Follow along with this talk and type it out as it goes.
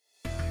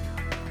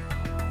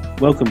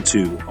Welcome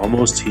to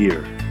Almost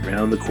Here,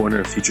 Round the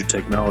Corner Future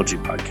Technology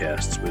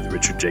podcasts with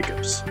Richard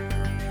Jacobs.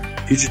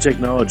 Future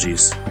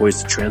technologies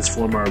poised to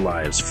transform our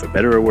lives for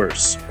better or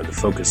worse are the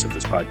focus of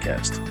this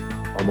podcast.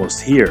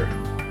 Almost here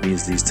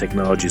means these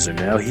technologies are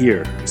now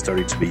here and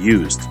starting to be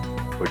used,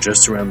 or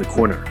just around the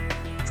corner,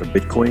 from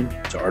Bitcoin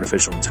to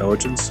artificial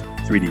intelligence,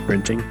 3D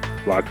printing,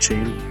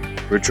 blockchain,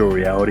 virtual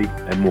reality,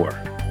 and more.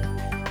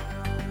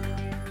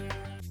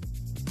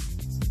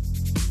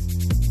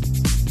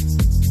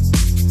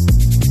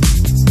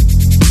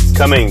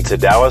 Coming to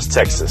Dallas,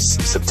 Texas,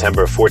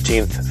 September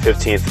 14th,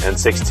 15th, and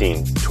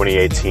 16th,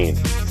 2018,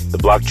 the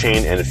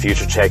Blockchain and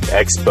Future Tech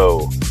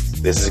Expo.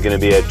 This is going to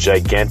be a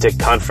gigantic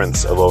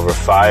conference of over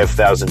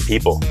 5,000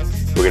 people.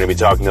 We're going to be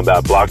talking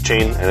about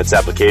blockchain and its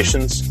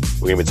applications.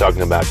 We're going to be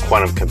talking about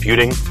quantum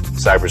computing,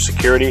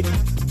 cybersecurity,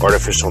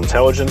 artificial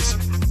intelligence,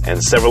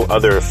 and several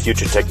other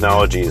future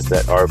technologies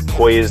that are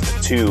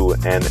poised to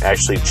and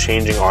actually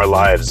changing our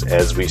lives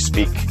as we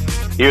speak.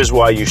 Here's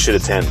why you should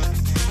attend.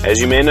 As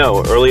you may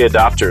know, early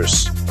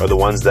adopters are the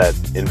ones that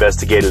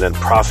investigated and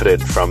profited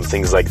from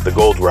things like the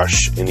gold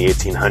rush in the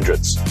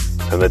 1800s,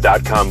 from the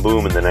dot-com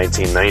boom in the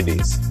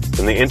 1990s,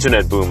 from the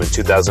internet boom in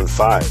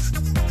 2005,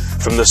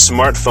 from the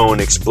smartphone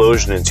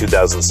explosion in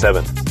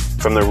 2007,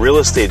 from the real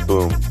estate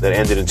boom that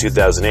ended in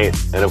 2008,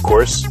 and of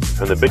course,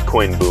 from the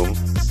Bitcoin boom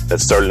that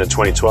started in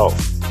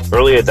 2012.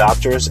 Early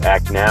adopters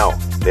act now.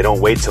 They don't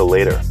wait till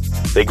later.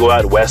 They go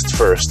out west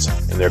first.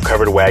 In their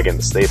covered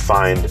wagons, they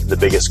find the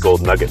biggest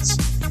gold nuggets.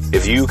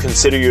 If you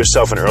consider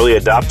yourself an early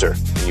adopter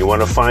and you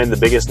want to find the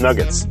biggest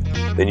nuggets,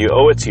 then you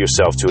owe it to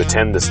yourself to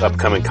attend this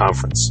upcoming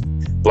conference.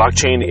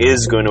 Blockchain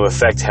is going to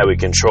affect how we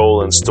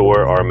control and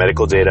store our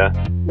medical data,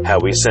 how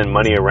we send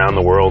money around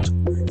the world,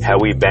 how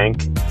we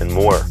bank, and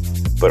more.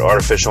 But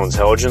artificial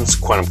intelligence,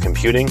 quantum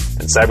computing,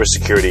 and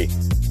cybersecurity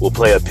will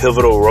play a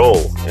pivotal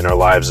role in our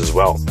lives as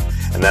well.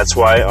 And that's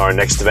why our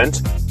next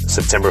event,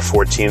 September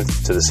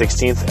 14th to the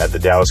 16th at the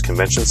Dallas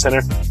Convention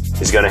Center,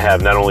 is going to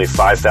have not only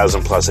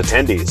 5,000 plus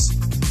attendees,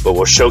 but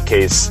will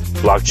showcase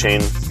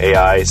blockchain,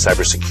 AI,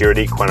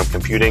 cybersecurity, quantum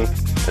computing,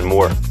 and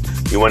more.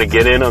 You want to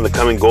get in on the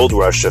coming gold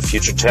rush of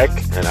future tech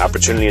and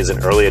opportunity as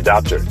an early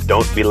adopter.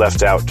 Don't be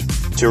left out.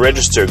 To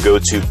register, go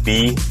to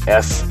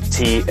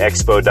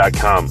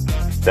bftexpo.com.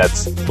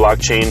 That's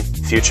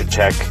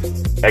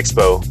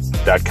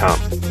blockchainfuturetechexpo.com.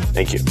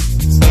 Thank you.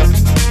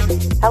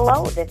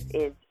 Hello, this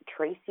is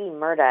Tracy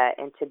Murda,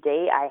 and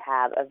today I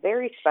have a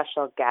very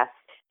special guest,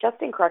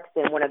 Justin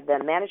Cruxton, one of the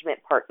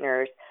management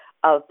partners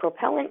of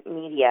Propellant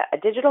Media, a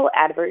digital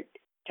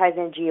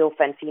advertising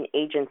geofencing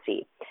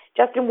agency.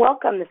 Justin,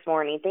 welcome this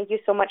morning. Thank you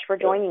so much for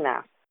joining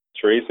us.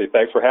 Tracy,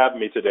 thanks for having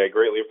me today.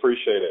 Greatly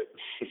appreciate it.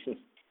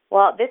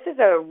 Well, this is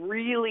a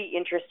really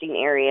interesting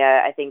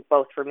area, I think,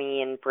 both for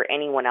me and for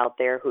anyone out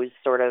there who's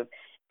sort of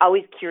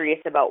always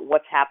curious about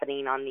what's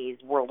happening on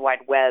these World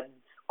Wide Web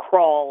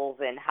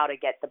crawls and how to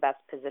get the best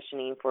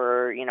positioning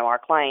for, our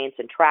clients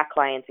and track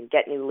clients and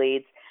get new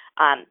leads.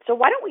 So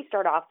why don't we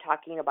start off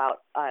talking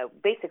about,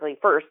 basically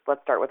first,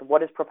 let's start with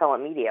what is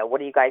Propellant Media? What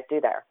do you guys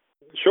do there?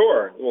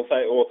 Sure. Well,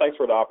 thanks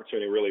for the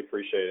opportunity. Really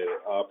appreciate it.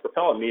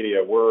 Propellant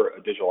Media, we're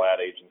a digital ad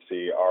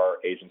agency. Our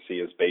agency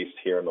is based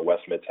here in the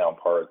West Midtown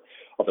part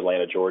of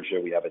Atlanta,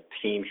 Georgia. We have a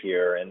team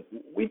here, and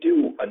we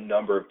do a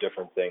number of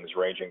different things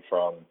ranging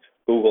from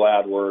Google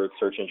AdWords,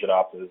 search engine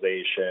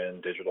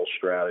optimization, digital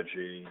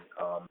strategy.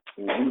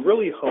 We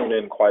really hone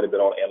in quite a bit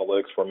on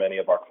analytics for many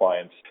of our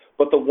clients.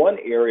 But the one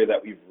area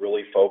that we've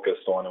really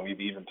focused on, and we've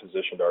even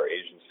positioned our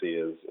agency,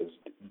 is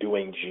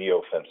doing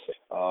geofencing.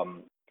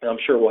 And I'm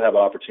sure we'll have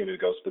an opportunity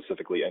to go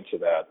specifically into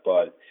that.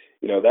 But,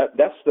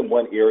 that's the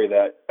one area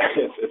that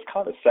it's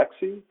kind of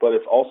sexy, but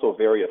it's also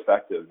very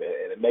effective.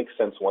 And it makes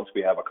sense once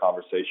we have a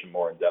conversation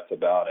more in depth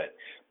about it.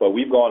 But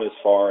we've gone as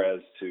far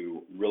as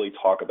to really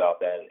talk about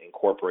that and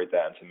incorporate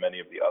that into many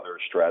of the other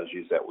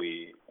strategies that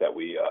we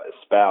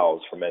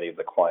espouse for many of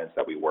the clients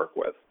that we work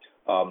with.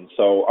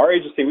 So our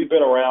agency, we've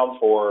been around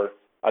for,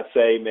 I'd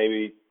say,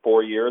 maybe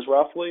 4 years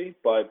roughly,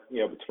 but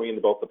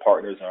between both the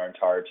partners and our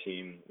entire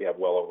team, we have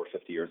well over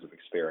 50 years of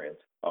experience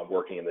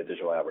working in the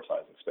digital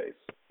advertising space.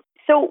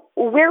 So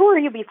where were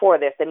you before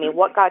this? I mean,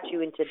 what got you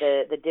into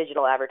the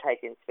digital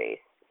advertising space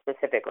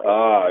specifically?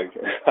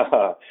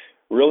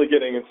 Really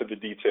getting into the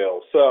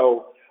details.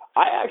 So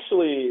a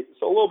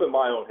little bit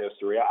my own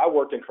history. I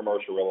worked in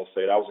commercial real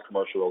estate. I was a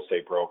commercial real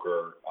estate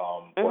broker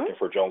working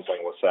for Jones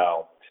Lang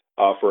LaSalle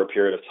for a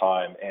period of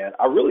time. And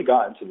I really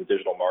got into the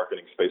digital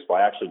marketing space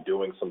by actually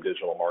doing some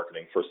digital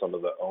marketing for some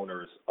of the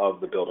owners of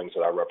the buildings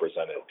that I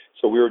represented.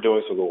 So we were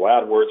doing some Google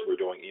AdWords, we were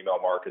doing email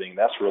marketing.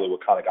 That's really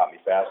what kind of got me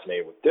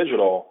fascinated with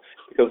digital,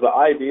 because the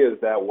idea is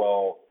that,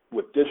 well,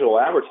 with digital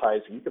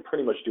advertising, you can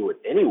pretty much do it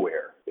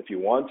anywhere if you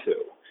want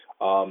to.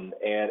 And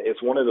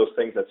it's one of those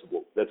things that's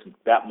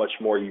that much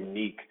more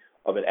unique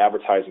of an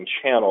advertising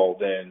channel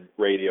than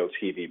radio,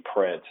 TV,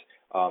 print.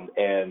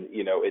 And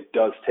it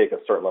does take a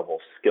certain level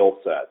of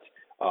skill set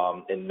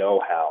and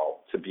know-how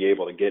to be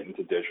able to get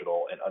into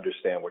digital and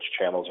understand which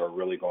channels are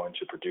really going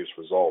to produce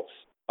results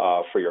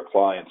for your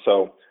clients.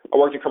 So I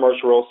worked in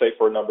commercial real estate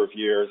for a number of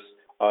years.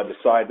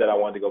 Decided that I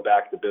wanted to go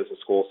back to business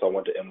school, so I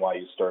went to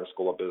NYU Stern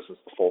School of Business,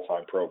 the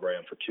full-time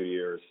program for 2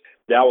 years.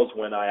 That was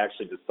when I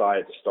actually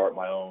decided to start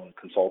my own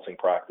consulting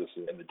practice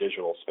in the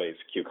digital space,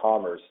 Q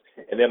Commerce.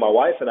 And then my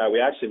wife and I,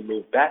 we actually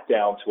moved back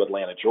down to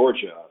Atlanta,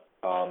 Georgia,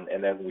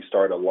 and then we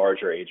started a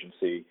larger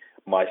agency.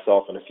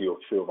 Myself and a few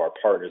of our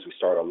partners, we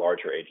started a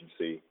larger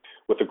agency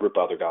with a group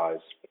of other guys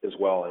as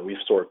well, and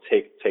we've sort of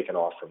taken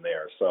off from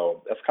there.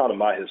 So that's kind of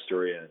my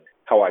history and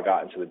how I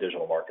got into the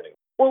digital marketing.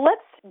 Well,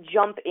 let's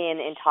jump in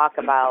and talk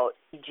about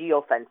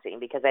geofencing,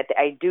 because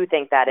I do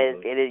think that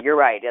you're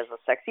right, it's a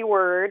sexy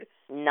word.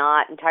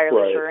 Not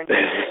entirely sure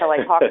until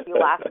I talked to you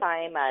last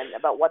time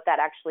about what that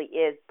actually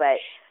is. But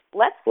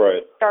let's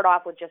start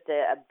off with just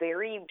a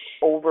very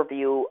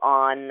overview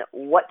on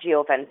what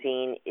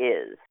geofencing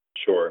is.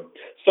 Sure.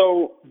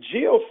 So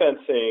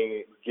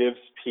geofencing gives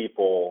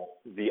people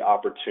the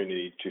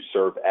opportunity to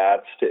serve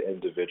ads to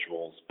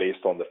individuals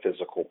based on the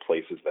physical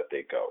places that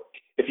they go.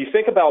 If you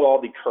think about all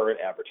the current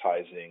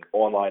advertising,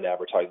 online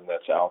advertising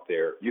that's out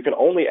there, you can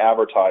only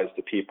advertise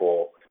to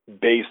people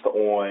based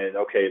on,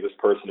 okay, this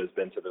person has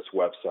been to this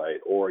website,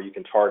 or you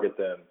can target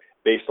them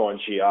based on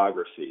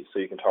geography. So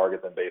you can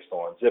target them based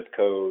on zip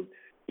code,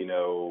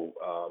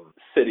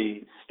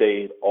 city,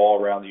 state,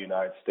 all around the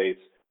United States.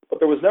 But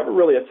there was never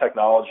really a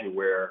technology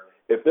where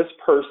if this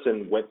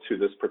person went to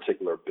this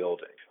particular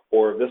building,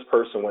 or if this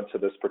person went to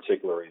this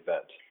particular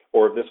event,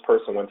 or if this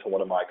person went to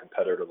one of my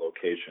competitor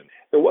locations,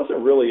 there wasn't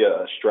really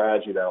a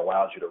strategy that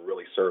allows you to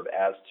really serve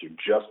ads to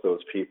just those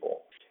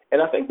people.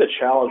 And I think the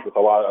challenge with a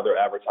lot of other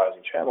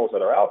advertising channels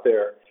that are out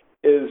there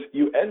is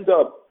you end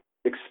up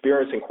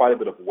experiencing quite a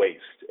bit of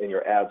waste in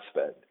your ad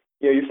spend.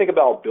 You think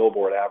about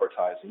billboard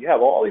advertising. You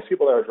have all these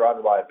people that are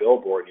driving by a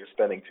billboard, and you're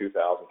spending $2,000,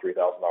 $3,000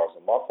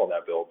 a month on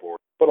that billboard.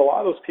 But a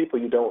lot of those people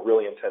you don't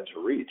really intend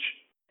to reach.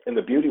 And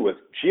the beauty with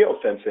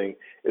geofencing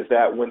is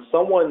that when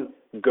someone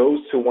goes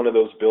to one of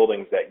those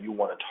buildings that you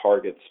want to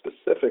target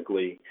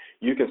specifically,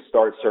 you can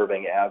start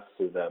serving ads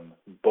to them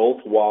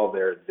both while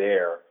they're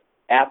there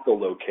at the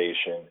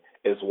location,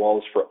 as well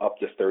as for up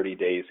to 30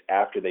 days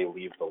after they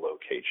leave the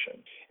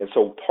location. And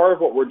so part of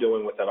what we're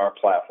doing within our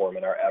platform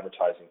and our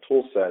advertising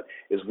tool set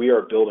is we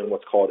are building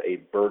what's called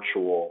a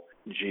virtual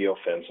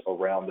geofence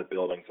around the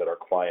buildings that our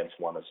clients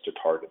want us to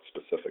target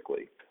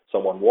specifically.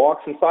 Someone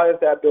walks inside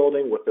of that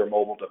building with their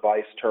mobile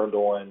device turned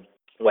on.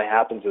 What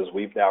happens is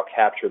we've now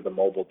captured the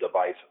mobile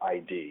device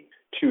ID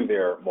to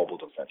their mobile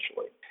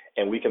essentially.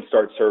 And we can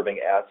start serving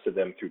ads to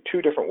them through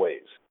two different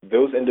ways.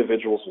 Those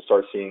individuals will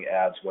start seeing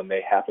ads when they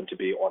happen to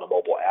be on a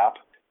mobile app.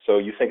 So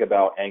you think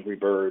about Angry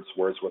Birds,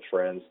 Words with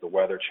Friends, the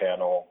Weather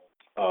Channel,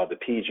 the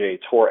PGA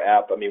Tour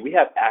app. I mean, we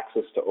have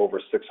access to over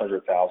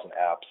 600,000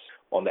 apps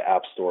on the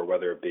App Store,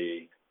 whether it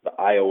be the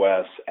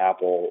iOS,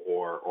 Apple,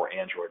 or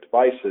Android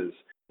devices.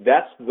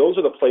 Those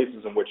are the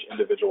places in which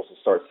individuals will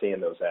start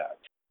seeing those ads.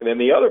 And then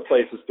the other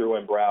place is through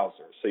in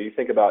browser. So you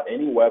think about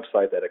any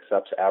website that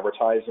accepts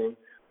advertising,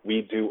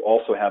 we do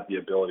also have the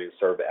ability to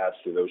serve ads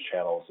through those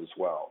channels as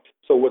well.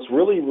 So what's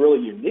really, really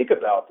unique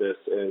about this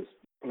is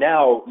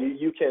now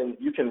you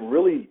can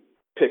really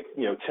pick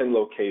 10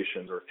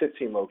 locations or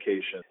 15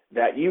 locations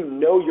that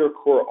your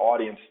core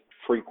audience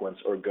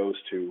frequents or goes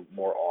to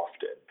more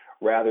often,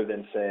 rather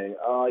than saying,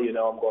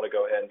 I'm going to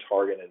go ahead and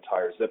target an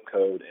entire zip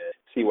code and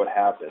see what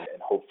happens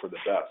and hope for the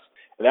best.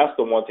 And that's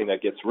the one thing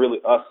that gets really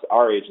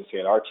our agency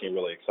and our team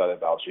really excited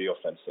about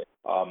geofencing.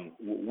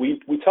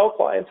 We tell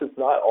clients it's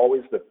not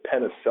always the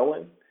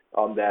penicillin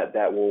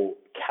that will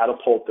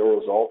catapult their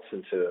results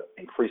into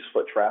increased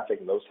foot traffic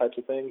and those types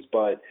of things,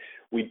 but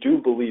we do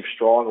believe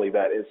strongly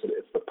that it's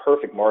the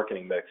perfect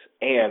marketing mix,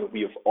 and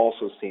we have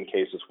also seen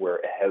cases where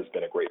it has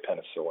been a great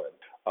penicillin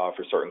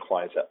for certain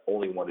clients that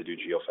only want to do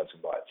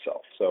geofencing by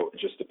itself. So it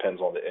just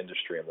depends on the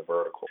industry and the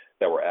vertical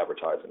that we're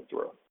advertising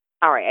through.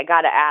 All right, I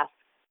got to ask.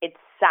 It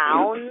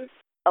sounds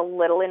a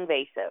little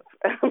invasive.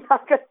 I'm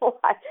not going to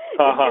lie.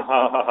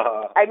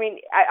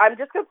 I'm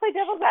just going to play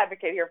devil's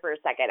advocate here for a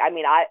second. I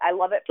mean, I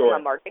love it from a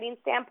marketing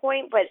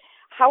standpoint, but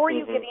how are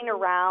you getting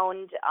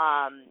around,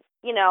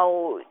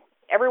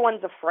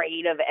 everyone's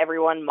afraid of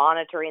everyone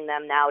monitoring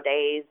them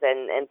nowadays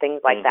and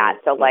things like that.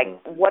 So,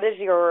 what is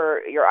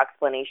your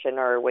explanation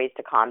or ways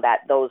to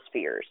combat those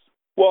fears?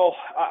 Well,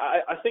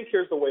 I think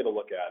here's the way to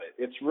look at it.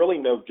 It's really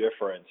no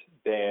different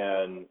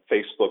than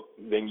Facebook,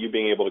 than you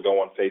being able to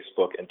go on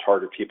Facebook and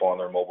target people on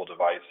their mobile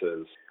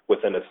devices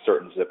within a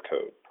certain zip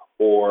code,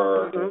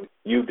 or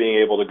you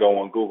being able to go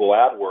on Google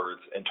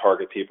AdWords and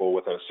target people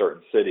within a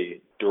certain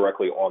city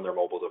directly on their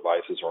mobile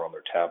devices or on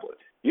their tablet.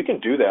 You can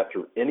do that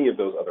through any of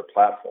those other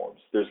platforms.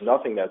 There's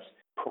nothing that's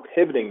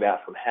prohibiting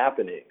that from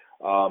happening.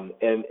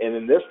 And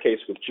in this case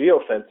with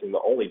geofencing,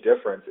 the only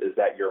difference is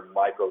that you're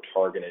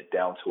micro-targeted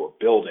down to a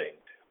building,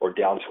 or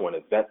down to an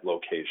event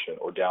location,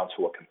 or down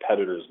to a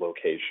competitor's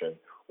location,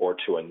 or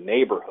to a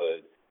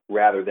neighborhood,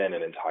 rather than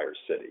an entire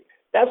city.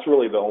 That's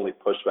really the only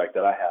pushback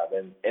that I have.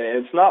 And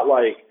it's not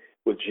like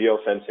with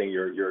geofencing,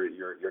 you're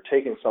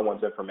taking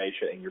someone's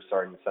information and you're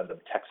starting to send them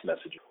text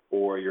messages,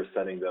 or you're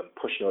sending them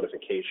push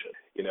notifications.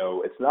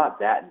 It's not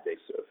that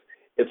invasive.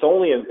 it's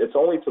only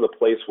to the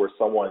place where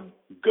someone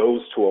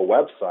goes to a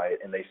website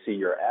and they see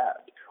your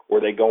ad, or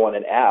they go on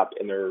an app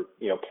and they're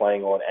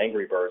playing on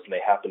Angry Birds and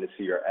they happen to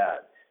see your ad.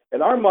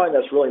 In our mind,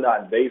 that's really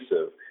not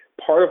invasive.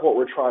 Part of what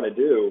we're trying to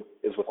do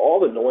is, with all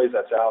the noise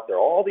that's out there,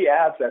 all the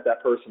ads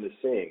that person is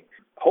seeing,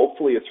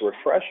 hopefully it's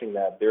refreshing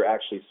that they're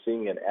actually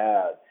seeing an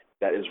ad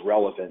that is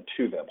relevant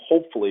to them.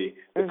 Hopefully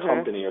the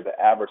company or the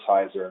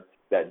advertiser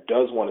that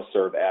does want to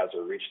serve ads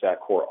or reach that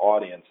core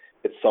audience,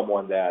 it's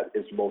someone that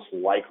is most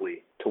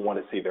likely to want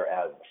to see their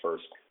ad in the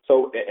first place.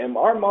 So in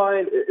our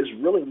mind, it is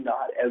really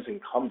not as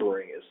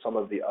encumbering as some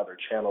of the other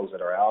channels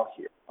that are out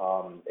here.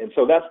 And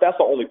so that's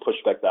the only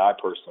pushback that I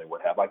personally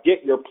would have. I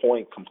get your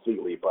point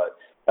completely, but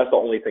that's the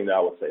only thing that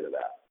I would say to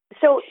that.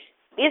 So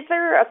is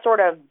there a sort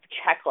of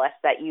checklist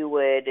that you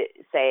would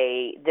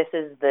say this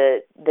is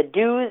the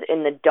do's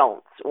and the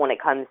don'ts when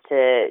it comes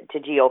to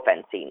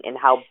geofencing and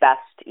how best,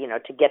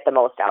 to get the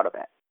most out of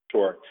it?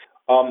 Sure.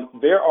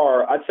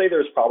 I'd say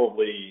there's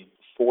probably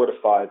 4 to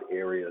 5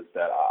 areas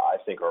that I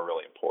think are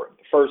really important.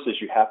 The first is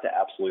you have to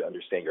absolutely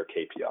understand your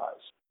KPIs,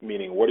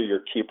 meaning what are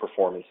your key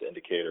performance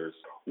indicators?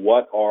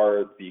 What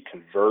are the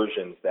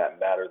conversions that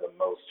matter the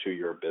most to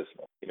your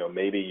business?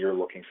 Maybe you're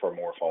looking for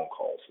more phone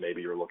calls.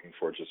 Maybe you're looking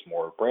for just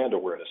more brand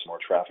awareness, more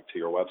traffic to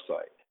your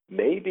website.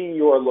 Maybe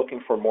you are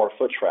looking for more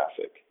foot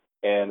traffic.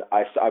 And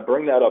I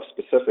bring that up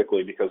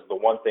specifically because the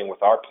one thing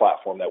with our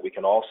platform that we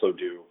can also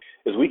do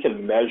is we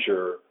can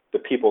measure the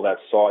people that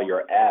saw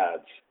your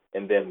ads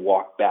and then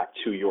walk back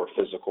to your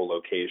physical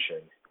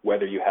location,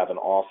 whether you have an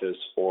office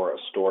or a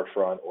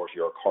storefront, or if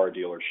you're a car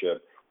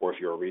dealership, or if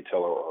you're a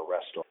retailer or a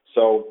restaurant.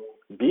 So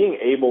being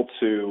able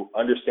to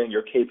understand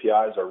your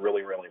KPIs are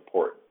really, really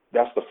important.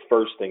 That's the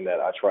first thing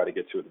that I try to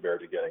get to at the very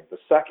beginning. The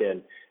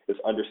second is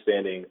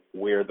understanding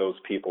where those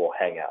people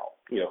hang out,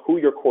 who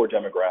your core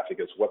demographic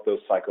is, what those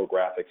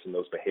psychographics and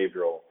those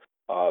behavioral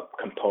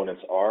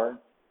components are,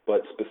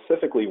 but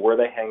specifically where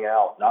they hang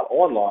out, not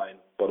online,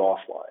 but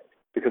offline.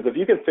 Because if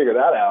you can figure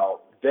that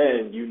out,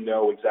 then you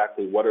know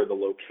exactly what are the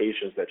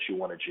locations that you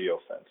want to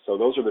geofence. So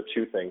those are the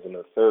 2 things. And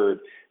the third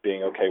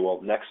being, okay,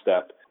 well, next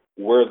step,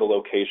 where are the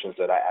locations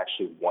that I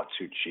actually want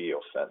to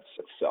geofence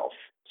itself?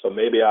 So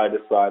maybe I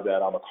decide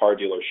that I'm a car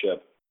dealership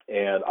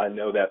and I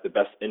know that the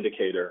best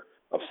indicator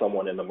of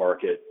someone in the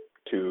market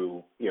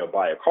to,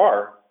 buy a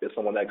car is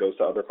someone that goes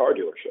to other car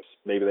dealerships.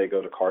 Maybe they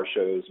go to car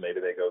shows, maybe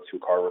they go to a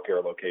car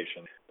repair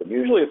location, but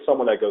usually it's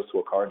someone that goes to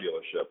a car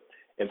dealership.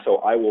 And so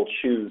I will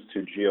choose to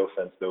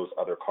geofence those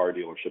other car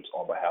dealerships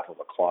on behalf of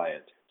a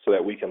client so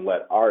that we can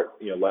let our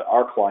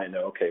client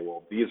know, okay,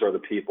 well, these are the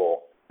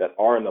people that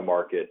are in the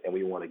market and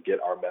we want to get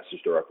our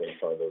message directly in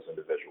front of those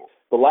individuals.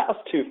 The last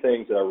 2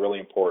 things that are really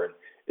important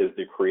is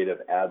the creative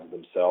ads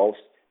themselves.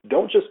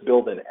 Don't just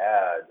build an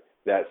ad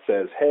that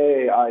says,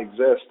 hey, I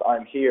exist,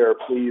 I'm here,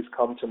 please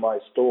come to my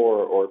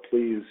store, or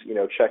please,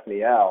 check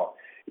me out.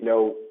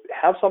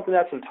 Have something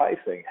that's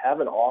enticing, have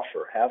an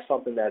offer, have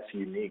something that's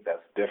unique,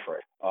 that's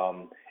different.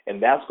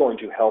 And that's going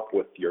to help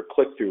with your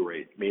click-through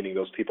rate, meaning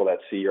those people that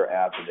see your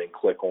ads and then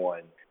click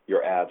on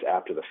your ads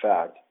after the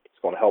fact. It's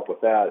going to help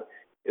with that.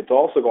 It's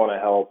also going to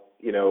help,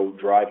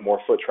 drive more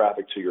foot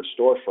traffic to your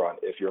storefront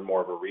if you're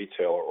more of a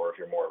retailer or if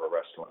you're more of a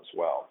restaurant as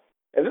well.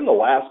 And then the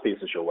last piece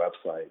is your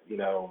website,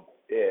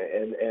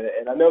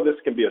 and I know this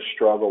can be a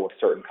struggle with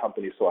certain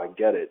companies, so I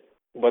get it.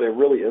 But it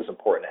really is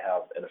important to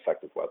have an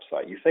effective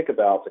website. You think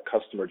about the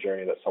customer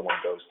journey that someone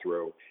goes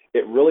through.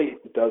 It really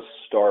does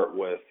start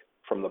with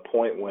from the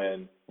point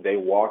when they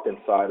walked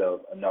inside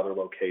of another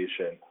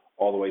location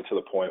all the way to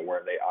the point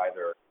where they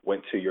either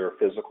went to your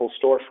physical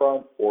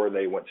storefront or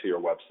they went to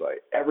your website.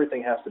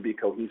 Everything has to be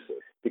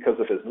cohesive, because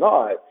if it's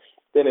not,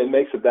 then it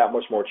makes it that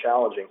much more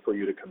challenging for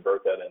you to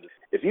convert that into.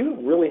 If you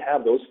really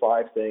have those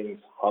 5 things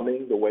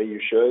humming the way you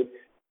should,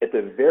 at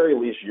the very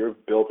least,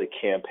 you've built a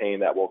campaign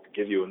that will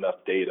give you enough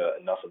data,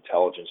 enough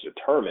intelligence to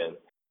determine,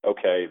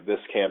 okay, this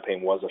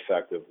campaign was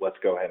effective. Let's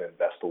go ahead and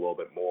invest a little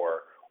bit more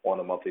on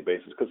a monthly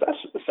basis, because that's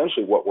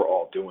essentially what we're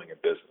all doing in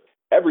business.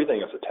 Everything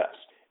is a test,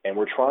 and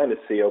we're trying to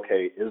see,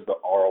 okay, is the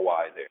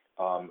ROI there?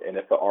 And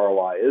if the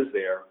ROI is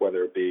there,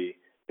 whether it be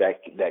that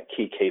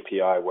key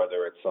KPI,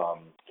 whether it's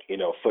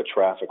foot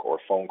traffic or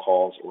phone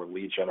calls or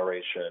lead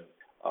generation,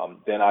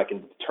 then I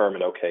can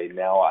determine, okay,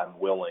 now I'm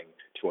willing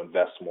to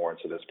invest more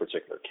into this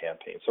particular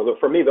campaign. So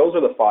for me, those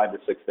are the 5 to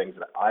 6 things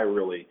that I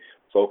really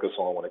focus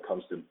on when it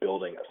comes to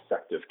building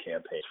effective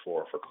campaigns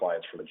for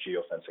clients from a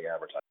geofencing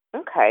advertising.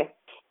 Okay.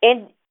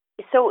 And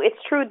so it's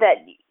true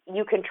that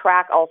you can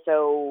track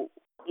also,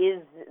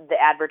 is the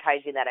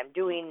advertising that I'm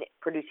doing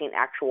producing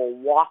actual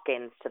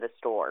walk-ins to the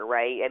store,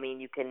 right? I mean,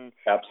 you can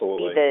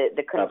Absolutely see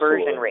the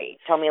conversion rate.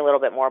 Tell me a little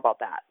bit more about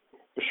that.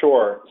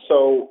 Sure.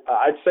 So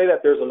I'd say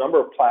that there's a number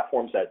of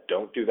platforms that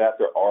don't do that.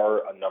 There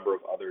are a number of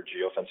other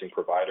geofencing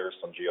providers.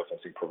 Some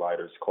geofencing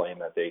providers claim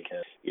that they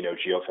can,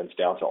 geofence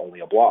down to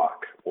only a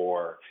block,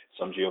 or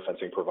some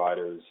geofencing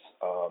providers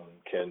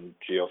can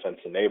geofence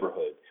a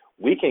neighborhood.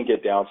 We can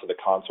get down to the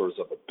contours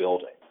of a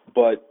building.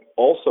 But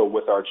also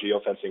with our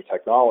geofencing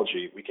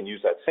technology, we can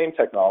use that same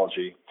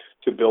technology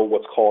to build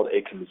what's called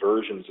a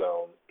conversion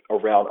zone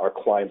around our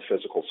client's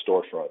physical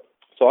storefront.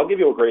 So I'll give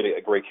you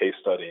a great case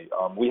study.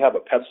 We have a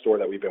pet store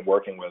that we've been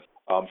working with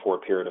for a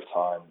period of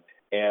time.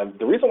 And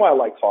the reason why I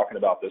like talking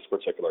about this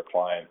particular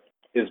client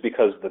is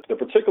because the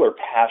particular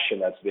passion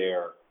that's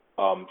there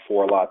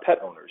for a lot of pet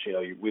owners. You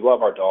know, we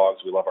love our dogs,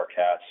 we love our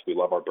cats, we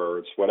love our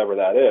birds, whatever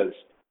that is.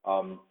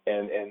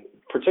 And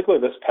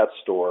particularly this pet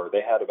store,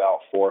 they had about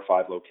 4 or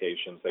 5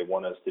 locations. They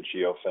want us to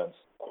geofence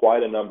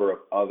quite a number of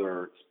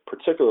other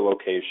particular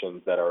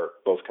locations that are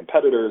both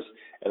competitors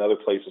and other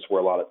places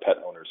where a lot of pet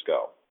owners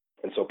go.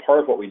 And so part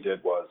of what we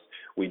did was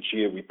we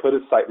put a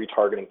site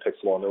retargeting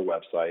pixel on their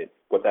website.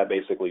 What that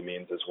basically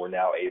means is we're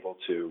now able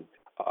to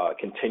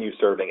continue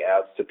serving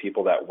ads to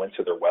people that went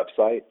to their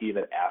website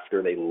even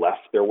after they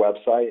left their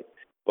website.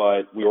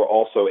 But we were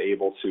also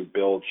able to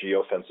build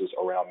geofences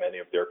around many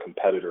of their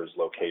competitors'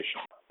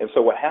 locations. And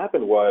so what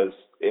happened was,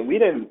 and we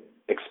didn't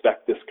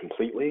expect this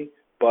completely,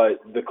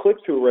 but the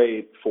click-through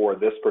rate for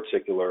this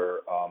particular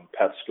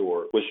pet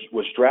store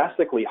was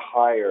drastically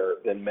higher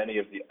than many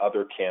of the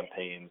other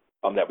campaigns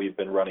that we've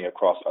been running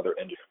across other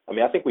industries. I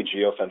mean, I think we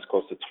geofence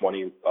close to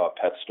 20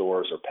 pet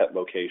stores or pet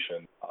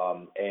locations.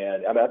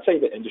 And I mean, I'd say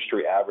the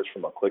industry average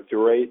from a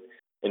click-through rate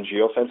in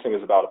geofencing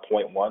is about a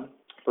 0.1%.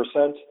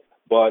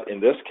 But in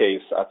this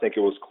case, I think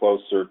it was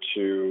closer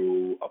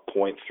to a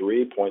 0.3,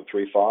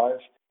 0.35.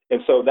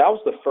 And so that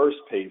was the first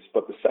piece.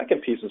 But the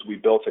second piece is we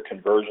built a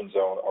conversion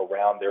zone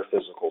around their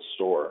physical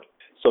store.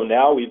 So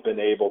now we've been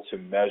able to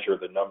measure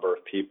the number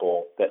of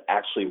people that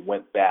actually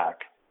went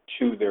back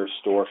to their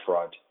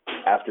storefront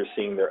after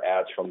seeing their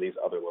ads from these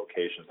other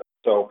locations.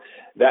 So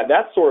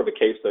that's sort of a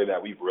case study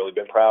that we've really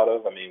been proud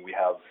of. I mean, we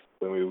have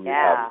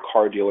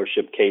car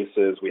dealership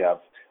cases, we have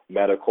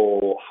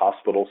medical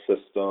hospital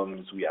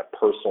systems, we have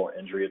personal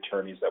injury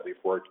attorneys that we've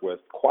worked with,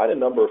 quite a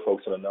number of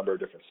folks in a number of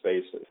different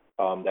spaces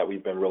that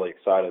we've been really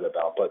excited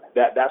about. But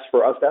that's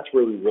for us, that's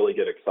where we really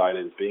get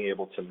excited, is being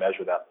able to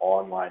measure that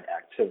online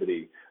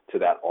activity to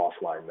that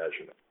offline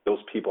measurement. Those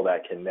people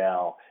that can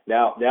now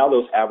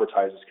those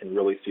advertisers can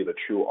really see the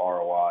true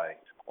ROI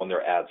on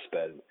their ad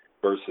spend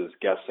versus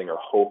guessing or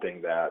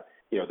hoping that,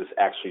 you know, this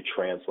actually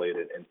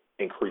translated and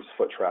increased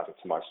foot traffic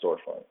to my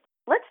storefront.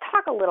 Let's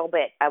talk a little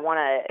bit. I want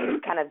to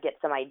kind of get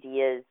some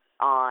ideas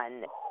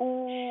on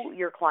who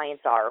your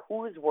clients are,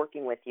 who's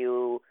working with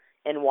you,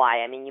 and why.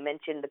 I mean, you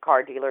mentioned the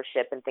car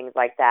dealership and things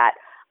like that.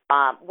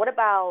 What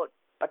about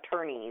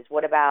attorneys?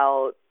 What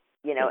about,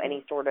 you know,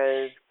 any sort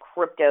of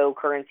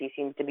cryptocurrency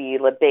seems to be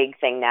the big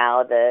thing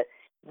now,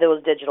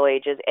 those digital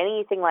ages,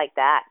 anything like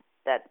that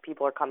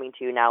people are coming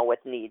to you now with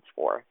needs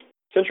for?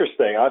 It's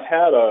interesting. I've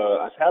had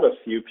a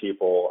few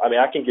people. I mean,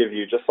 I can give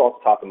you, just off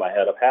the top of my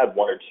head, I've had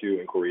 1 or 2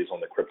 inquiries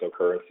on the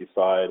cryptocurrency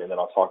side, and then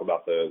I'll talk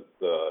about the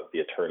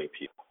attorney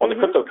piece. On the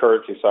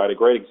cryptocurrency side, a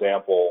great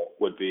example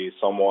would be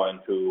someone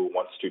who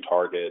wants to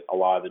target a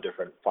lot of the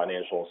different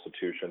financial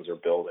institutions or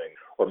buildings,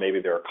 or maybe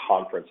there are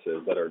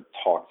conferences that are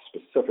talked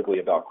specifically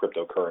about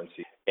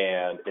cryptocurrency,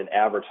 and an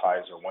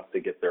advertiser wants to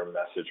get their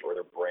message or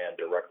their brand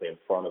directly in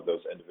front of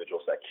those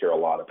individuals that care a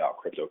lot about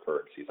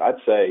cryptocurrencies. I'd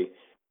say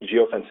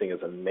geofencing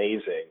is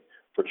amazing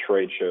for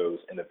trade shows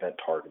and event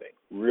targeting.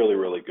 Really,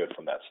 really good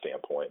from that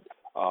standpoint.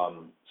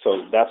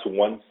 So that's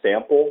one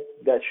sample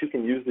that you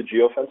can use the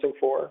geofencing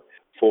for.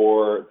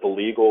 For the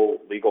legal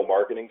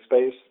marketing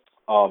space,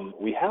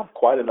 we have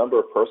quite a number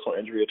of personal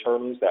injury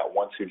attorneys that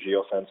want to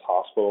geofence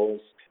hospitals,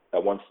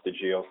 that wants to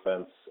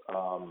geofence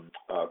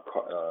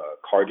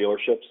car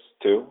dealerships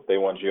too. They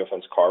want to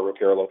geofence car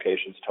repair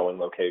locations, towing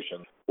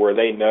locations, where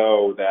they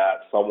know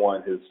that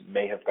someone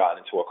may have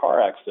gotten into a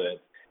car accident.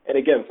 And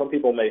again, some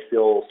people may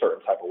feel a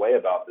certain type of way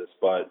about this,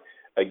 but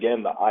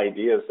again, the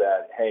idea is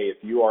that, hey, if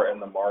you are in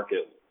the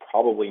market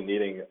probably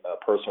needing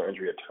a personal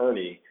injury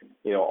attorney,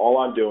 you know, all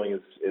I'm doing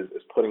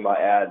is putting my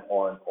ad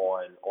on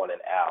an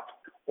app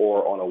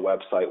or on a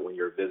website when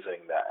you're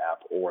visiting that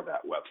app or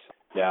that website.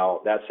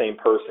 Now, that same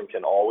person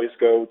can always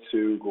go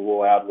to Google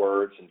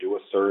AdWords and do a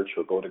search,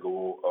 or go to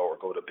Google or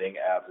go to Bing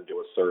Ads and do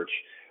a search.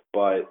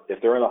 But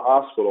if they're in a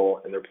hospital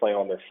and they're playing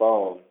on their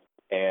phone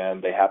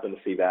and they happen to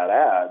see that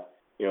ad,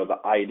 you know,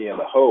 the idea and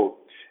the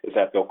hope is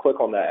that they'll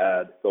click on that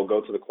ad, they'll go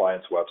to the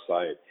client's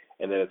website,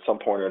 and then at some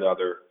point or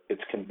another,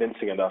 it's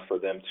convincing enough for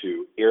them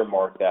to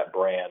earmark that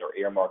brand or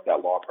earmark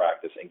that law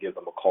practice and give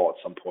them a call at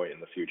some point in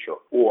the future,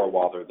 or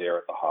while they're there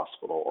at the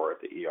hospital or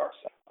at the ER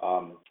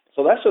center.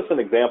 So that's just an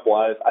example.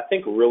 I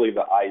think really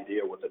the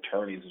idea with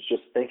attorneys is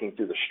just thinking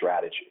through the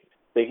strategy,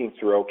 thinking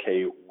through,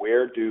 okay,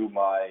 where do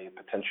my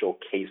potential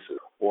cases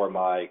or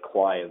my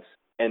clients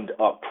end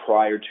up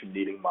prior to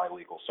needing my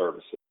legal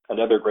services?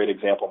 Another great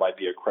example might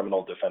be a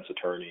criminal defense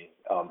attorney.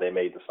 They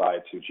may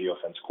decide to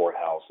geofence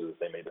courthouses.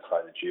 They may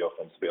decide to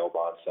geofence bail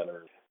bond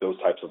centers, those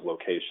types of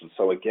locations.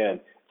 So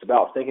again, it's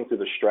about thinking through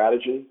the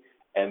strategy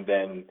and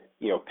then,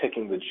 you know,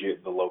 picking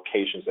the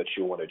locations that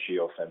you want to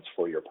geofence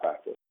for your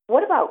practice.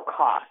 What about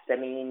cost? I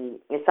mean,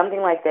 is something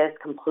like this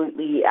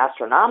completely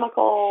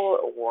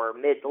astronomical or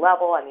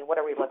mid-level? I mean, what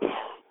are we looking at?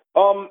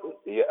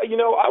 You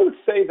know, I would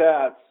say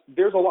that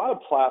there's a lot of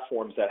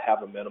platforms that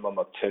have a minimum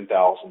of $10,000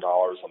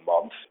 a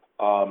month.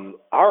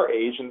 Our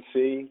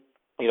agency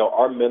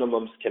our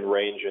minimums can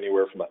range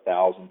anywhere from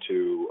 $1,000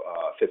 to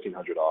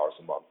 $1,500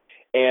 a month.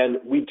 And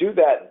we do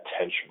that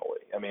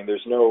intentionally. I mean,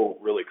 there's no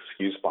real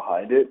excuse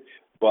behind it,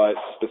 but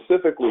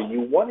specifically,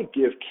 you want to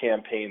give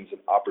campaigns an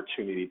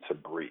opportunity to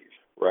breathe,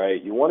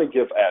 right? You want to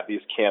give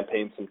these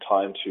campaigns some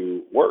time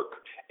to work.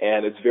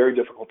 And it's very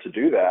difficult to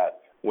do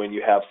that when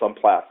you have some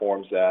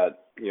platforms that,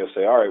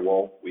 say, all right,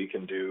 well, we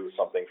can do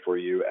something for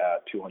you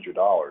at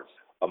 $200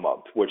 a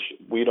month, which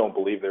we don't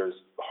believe there's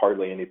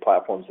hardly any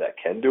platforms that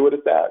can do it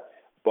at that.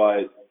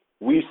 But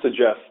we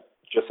suggest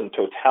just in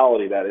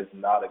totality that it's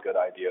not a good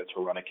idea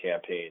to run a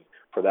campaign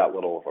for that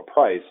little of a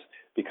price,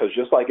 because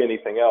just like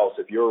anything else,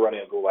 if you're running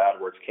a Google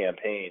AdWords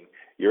campaign,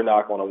 you're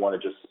not going to want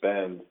to just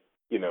spend,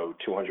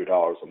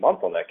 $200 a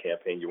month on that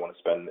campaign. You want to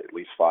spend at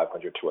least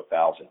 $500 to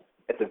 $1,000.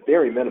 At the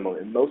very minimum,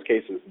 in most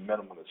cases, the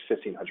minimum is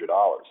 $1,500.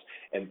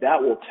 And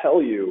that will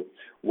tell you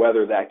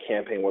whether that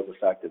campaign was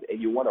effective.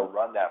 And you want to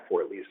run that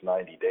for at least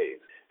 90 days.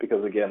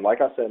 Because again,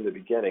 like I said in the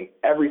beginning,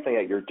 everything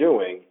that you're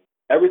doing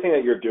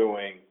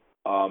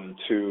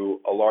to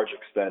a large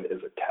extent is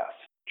a test.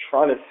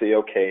 Trying to see,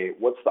 okay,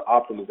 what's the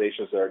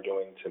optimizations that are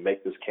doing to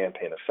make this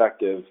campaign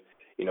effective?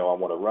 I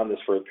want to run this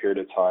for a period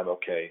of time.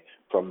 Okay,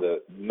 from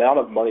the amount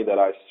of money that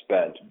I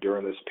spent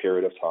during this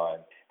period of time,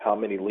 how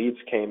many leads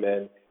came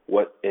in,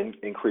 what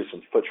increase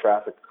in foot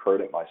traffic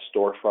occurred at my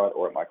storefront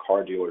or at my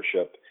car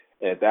dealership.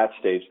 And at that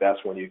stage, that's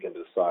when you can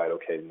decide,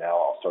 okay, now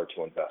I'll start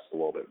to invest a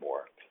little bit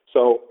more.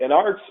 So in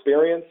our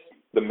experience,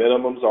 the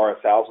minimums are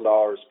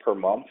 $1,000 per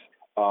month.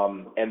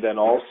 And then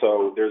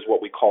also there's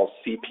what we call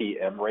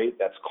CPM rate.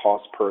 That's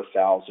cost per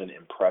 1,000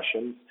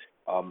 impressions.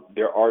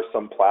 There are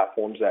some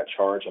platforms that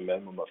charge a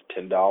minimum of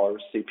 $10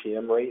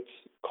 CPM rates,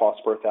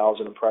 cost per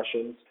 1,000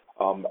 impressions.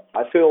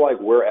 I feel like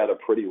we're at a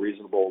pretty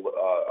reasonable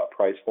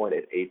price point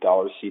at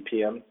 $8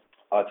 CPM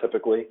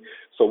typically.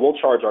 So we'll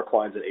charge our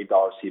clients an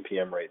 $8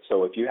 CPM rate.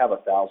 So if you have a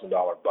 $1,000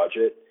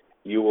 budget,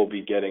 you will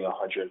be getting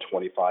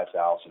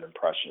 125,000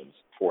 impressions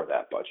for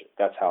that budget.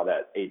 That's how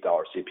that $8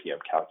 CPM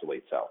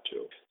calculates out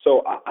to.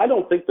 So I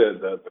don't think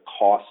the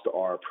costs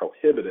are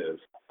prohibitive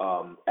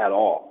at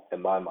all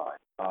in my mind.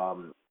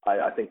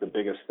 I think the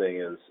biggest thing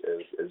is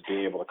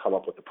being able to come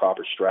up with the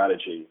proper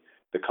strategy,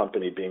 the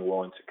company being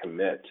willing to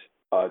commit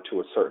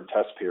to a certain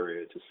test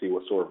period to see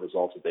what sort of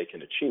results that they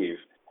can achieve,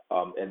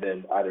 and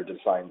then either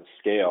decide to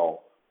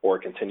scale or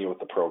continue with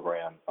the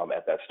program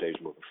at that stage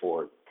moving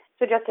forward.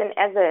 So Justin,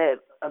 as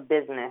a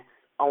business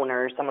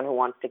owner, someone who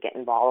wants to get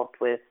involved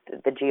with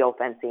the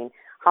geofencing,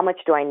 how much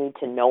do I need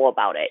to know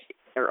about it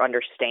or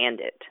understand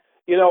it?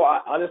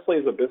 Honestly,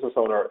 as a business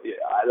owner,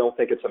 I don't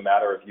think it's a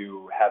matter of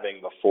you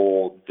having the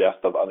full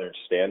depth of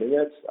understanding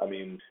it. I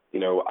mean,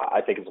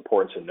 I think it's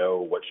important to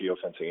know what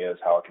geofencing is,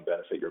 how it can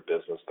benefit your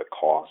business, the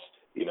cost,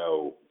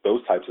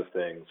 those types of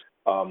things.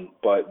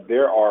 But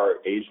there are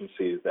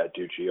agencies that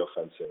do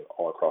geofencing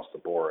all across the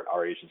board.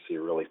 Our agency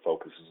really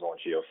focuses on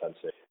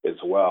geofencing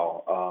as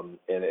well.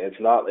 And it's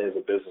not, as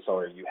a business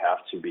owner, you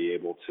have to be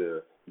able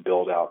to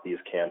build out these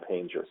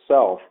campaigns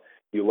yourself.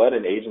 You let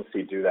an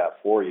agency do that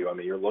for you. I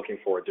mean, you're looking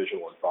for a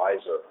digital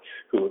advisor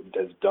who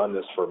has done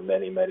this for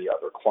many, many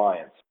other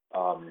clients.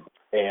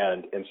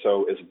 And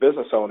so as a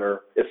business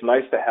owner, it's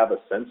nice to have a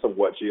sense of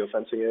what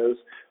geofencing is,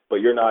 but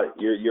your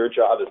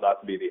job is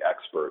not to be the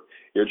expert.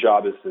 Your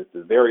job is to, at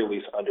the very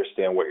least,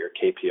 understand what your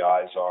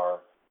KPIs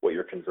are, what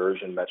your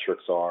conversion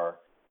metrics are,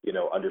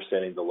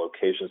 understanding the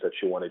locations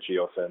that you want to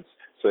geofence,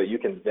 so that you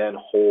can then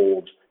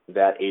hold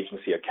that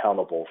agency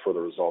accountable for the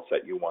results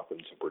that you want them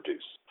to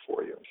produce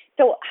for you.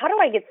 So how do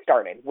I get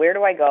started? Where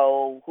do I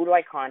go? Who do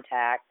I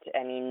contact?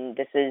 I mean,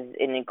 this is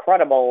an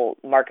incredible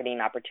marketing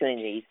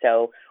opportunity.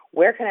 So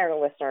where can our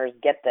listeners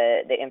get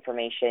the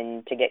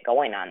information to get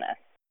going on this?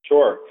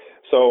 Sure.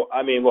 So,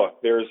 I mean,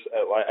 look, there's,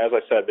 as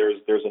I said,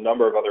 there's a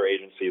number of other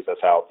agencies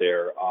that's out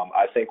there.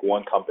 I think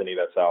one company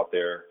that's out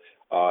there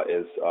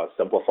is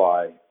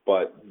Simplify,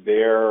 but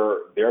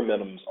their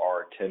minimums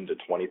are $10,000 to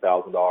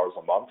 $20,000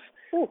 a month.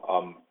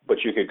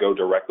 But you could go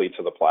directly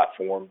to the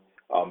platform.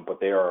 But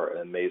they are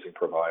an amazing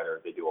provider.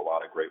 They do a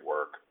lot of great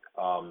work.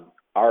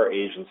 Our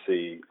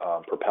agency,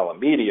 Propellant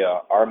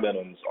Media, our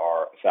minimums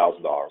are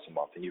 $1,000 a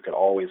month, and you can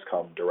always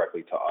come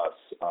directly to us.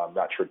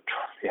 Not sure to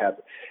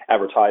have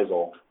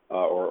advertisal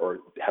or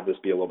have this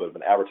be a little bit of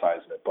an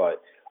advertisement,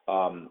 but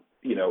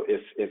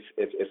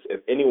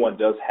if anyone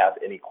does have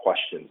any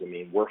questions, I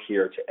mean, we're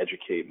here to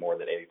educate more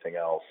than anything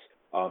else.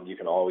 You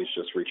can always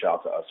just reach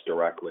out to us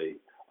directly.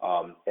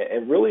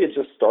 And really it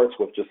just starts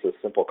with just a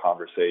simple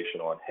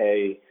conversation on,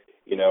 hey,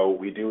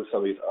 we do some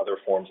of these other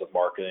forms of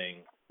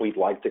marketing. We'd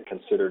like to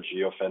consider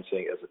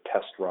geofencing as a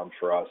test run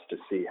for us to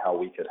see how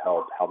we could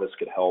help, how this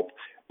could help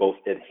both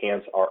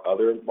enhance our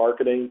other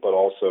marketing, but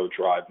also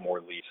drive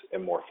more leads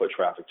and more foot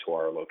traffic to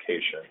our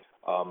location.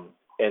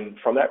 And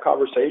from that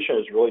conversation,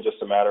 it's really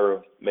just a matter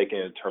of making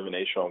a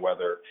determination on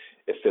whether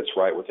it fits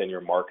right within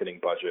your marketing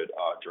budget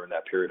during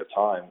that period of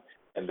time,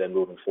 and then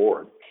moving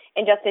forward.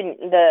 And Justin,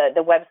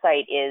 the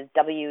website is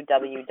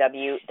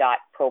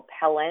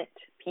www.propellant,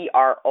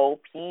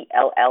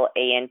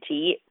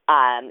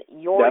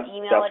 Your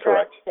email that's address,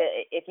 correct.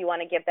 if you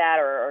want to give that,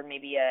 or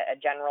maybe a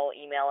general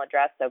email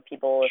address so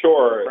people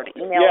Sure. prefer to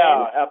email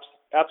Yeah,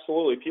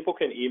 absolutely. People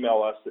can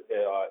email us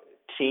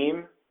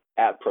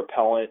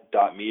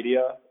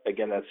team@propellant.media.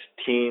 Again, that's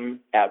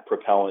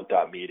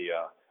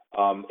team@propellant.media.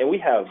 And we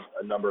have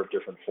a number of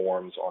different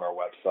forms on our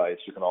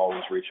websites. You can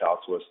always reach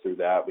out to us through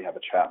that. We have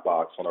a chat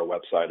box on our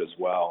website as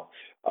well.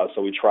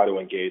 So we try to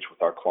engage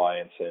with our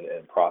clients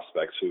and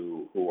prospects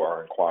who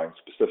are inquiring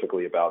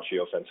specifically about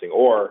geofencing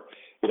or,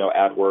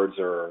 AdWords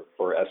or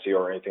SEO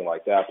or anything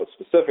like that. But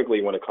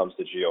specifically when it comes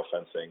to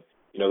geofencing,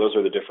 those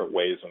are the different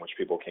ways in which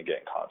people can get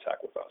in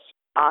contact with us.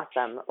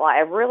 Awesome. Well, I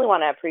really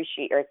want to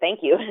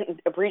thank you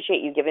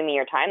you giving me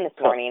your time this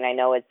morning. I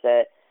know it's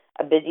a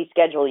busy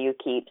schedule you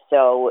keep.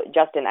 So,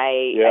 Justin,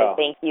 I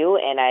thank you,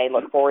 and I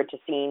look forward to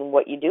seeing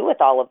what you do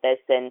with all of this.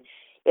 And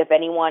if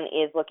anyone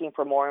is looking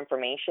for more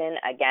information,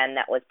 again,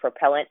 that was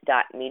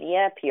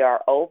propellant.media,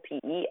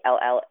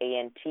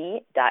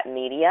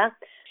 propellant.media.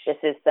 This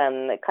is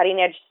some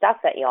cutting-edge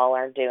stuff that y'all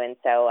are doing.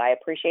 So I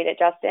appreciate it,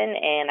 Justin,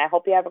 and I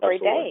hope you have a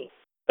great day.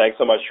 Thanks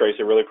so much,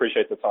 Tracy. Really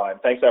appreciate the time.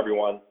 Thanks,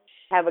 everyone.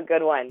 Have a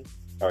good one.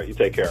 All right, you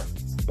take care.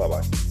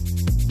 Bye-bye.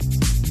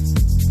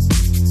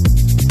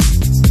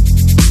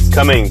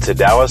 Coming to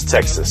Dallas,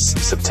 Texas,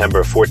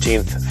 September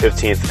 14th,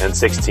 15th, and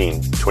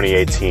 16th,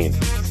 2018,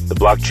 the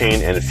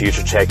Blockchain and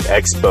Future Tech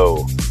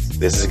Expo.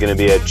 This is going to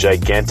be a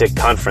gigantic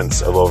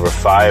conference of over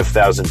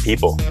 5,000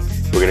 people.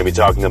 We're going to be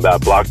talking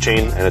about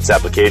blockchain and its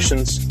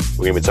applications.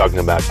 We're going to be talking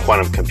about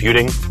quantum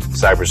computing,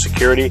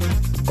 cybersecurity,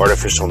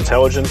 artificial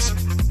intelligence,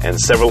 and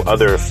several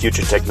other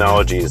future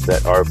technologies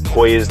that are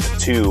poised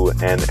to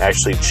and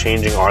actually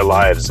changing our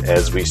lives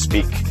as we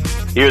speak.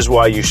 Here's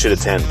why you should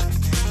attend.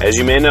 As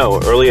you may know,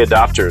 early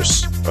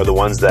adopters are the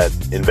ones that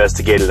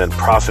investigated and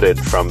profited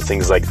from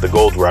things like the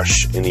gold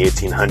rush in the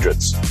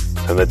 1800s,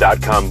 from the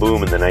dot-com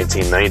boom in the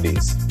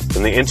 1990s,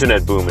 from the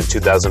internet boom in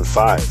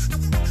 2005,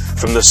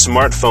 from the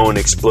smartphone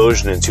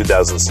explosion in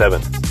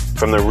 2007,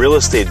 from the real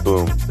estate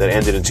boom that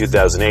ended in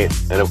 2008,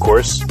 and of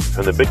course,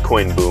 from the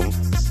Bitcoin boom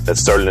that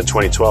started in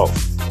 2012.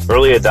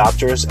 Early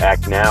adopters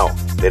act now.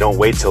 They don't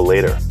wait till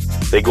later.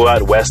 They go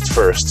out west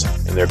first.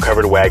 In their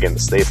covered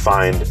wagons, they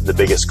find the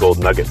biggest gold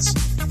nuggets.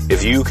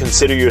 If you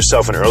consider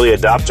yourself an early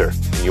adopter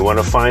and you want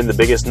to find the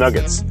biggest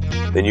nuggets,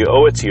 then you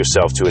owe it to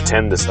yourself to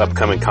attend this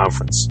upcoming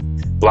conference.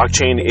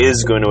 Blockchain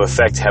is going to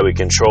affect how we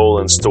control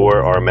and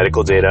store our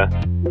medical data,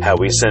 how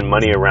we send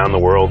money around the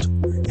world,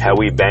 how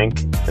we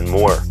bank, and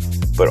more.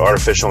 But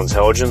artificial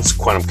intelligence,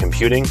 quantum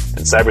computing,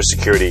 and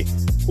cybersecurity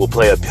will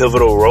play a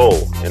pivotal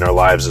role in our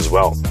lives as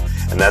well.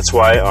 And that's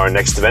why our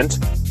next event,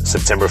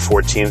 September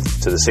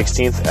 14th to the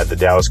 16th at the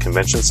Dallas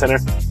Convention Center,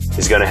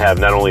 is going to have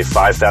not only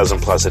 5,000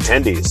 plus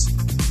attendees,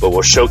 but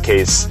will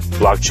showcase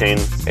blockchain,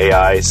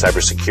 AI,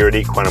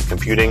 cybersecurity, quantum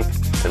computing,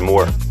 and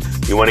more.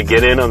 You want to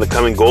get in on the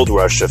coming gold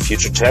rush of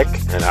future tech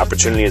and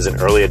opportunity as an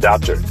early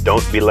adopter.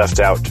 Don't be left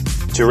out.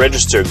 To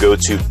register, go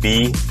to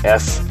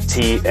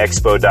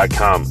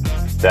bftexpo.com.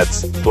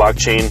 That's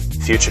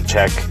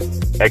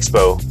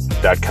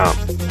blockchainfuturetechexpo.com.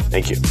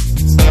 Thank you.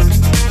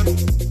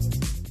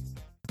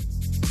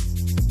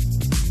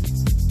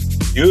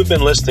 You have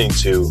been listening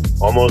to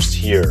Almost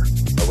Here,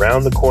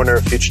 Around the Corner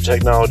Future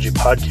Technology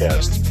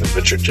podcast with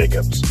Richard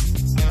Jacobs.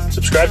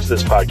 Subscribe to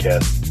this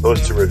podcast,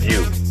 post a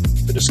review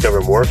to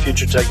discover more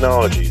future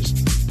technologies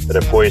that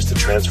are poised to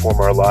transform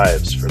our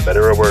lives for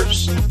better or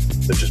worse,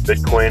 such as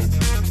Bitcoin,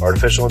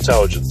 artificial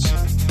intelligence,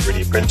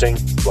 3D printing,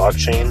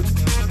 blockchain,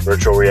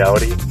 virtual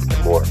reality,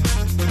 and more.